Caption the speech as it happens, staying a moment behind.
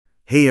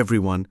Hey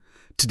everyone!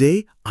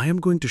 Today I am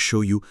going to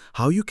show you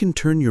how you can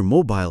turn your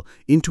mobile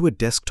into a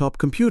desktop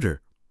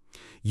computer.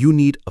 You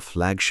need a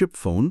flagship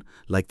phone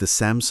like the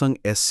Samsung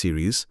S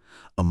series,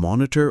 a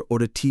monitor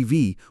or a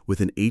TV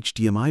with an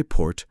HDMI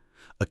port,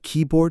 a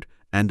keyboard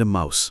and a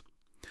mouse.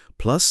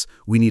 Plus,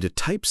 we need a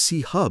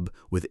Type-C hub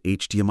with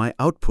HDMI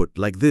output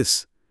like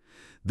this.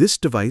 This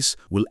device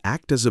will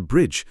act as a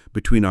bridge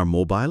between our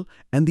mobile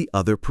and the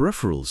other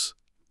peripherals.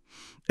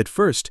 At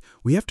first,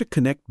 we have to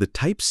connect the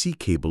Type-C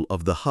cable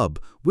of the hub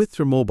with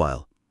your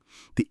mobile.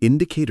 The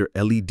indicator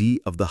LED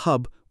of the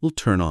hub will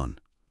turn on.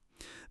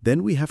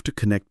 Then we have to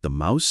connect the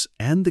mouse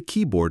and the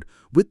keyboard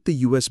with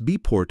the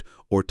USB port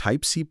or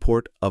Type-C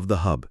port of the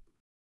hub.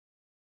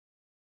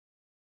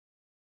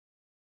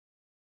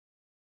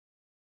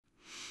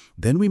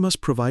 Then we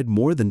must provide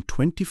more than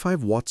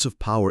 25 watts of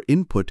power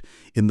input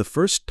in the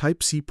first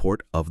Type-C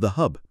port of the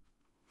hub.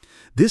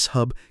 This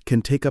hub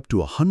can take up to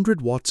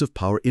 100 watts of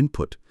power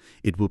input.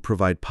 It will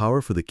provide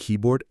power for the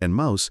keyboard and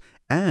mouse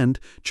and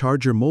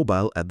charge your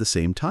mobile at the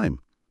same time.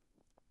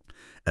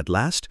 At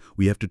last,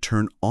 we have to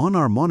turn on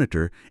our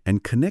monitor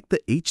and connect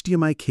the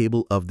HDMI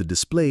cable of the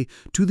display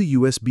to the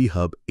USB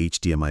hub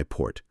HDMI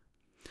port.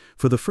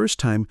 For the first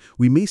time,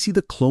 we may see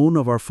the clone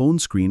of our phone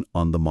screen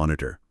on the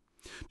monitor.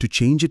 To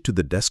change it to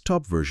the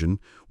desktop version,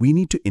 we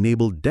need to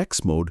enable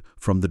DeX mode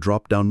from the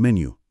drop-down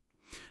menu.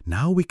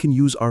 Now we can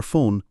use our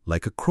phone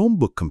like a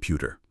Chromebook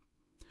computer.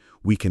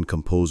 We can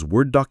compose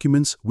Word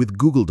documents with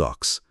Google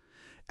Docs.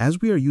 As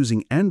we are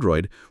using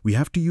Android, we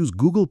have to use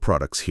Google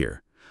products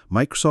here.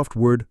 Microsoft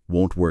Word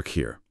won't work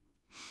here.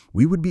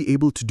 We would be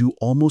able to do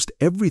almost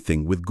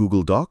everything with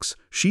Google Docs,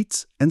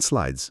 Sheets, and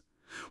Slides.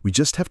 We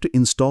just have to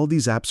install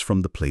these apps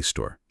from the Play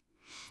Store.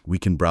 We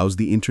can browse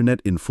the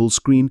internet in full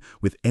screen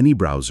with any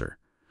browser.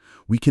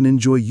 We can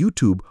enjoy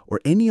YouTube or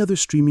any other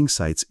streaming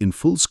sites in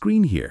full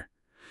screen here.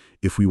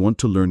 If we want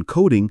to learn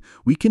coding,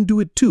 we can do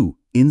it too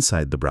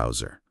inside the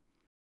browser.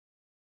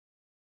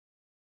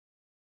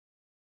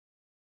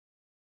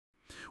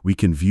 We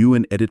can view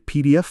and edit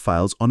PDF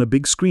files on a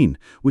big screen,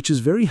 which is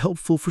very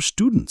helpful for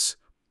students.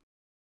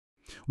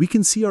 We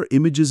can see our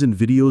images and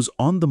videos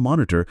on the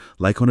monitor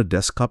like on a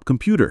desktop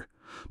computer.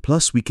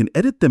 Plus, we can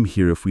edit them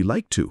here if we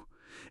like to.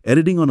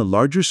 Editing on a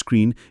larger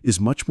screen is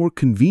much more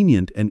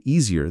convenient and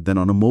easier than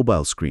on a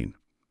mobile screen.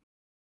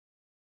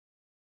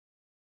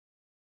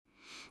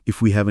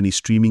 If we have any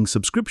streaming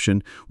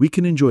subscription, we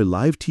can enjoy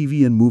live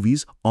TV and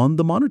movies on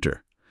the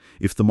monitor.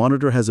 If the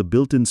monitor has a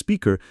built-in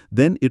speaker,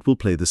 then it will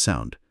play the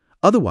sound.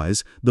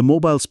 Otherwise, the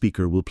mobile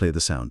speaker will play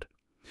the sound.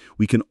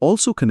 We can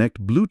also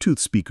connect Bluetooth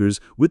speakers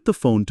with the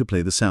phone to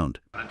play the sound.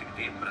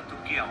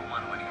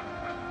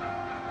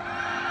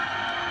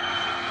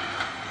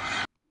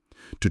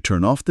 To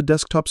turn off the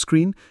desktop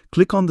screen,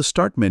 click on the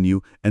Start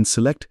menu and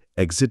select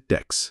Exit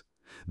DeX.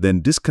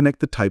 Then disconnect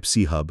the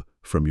Type-C hub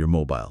from your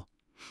mobile.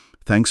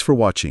 Thanks for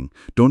watching.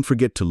 Don't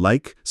forget to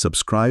like,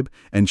 subscribe,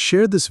 and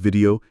share this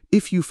video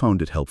if you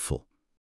found it helpful.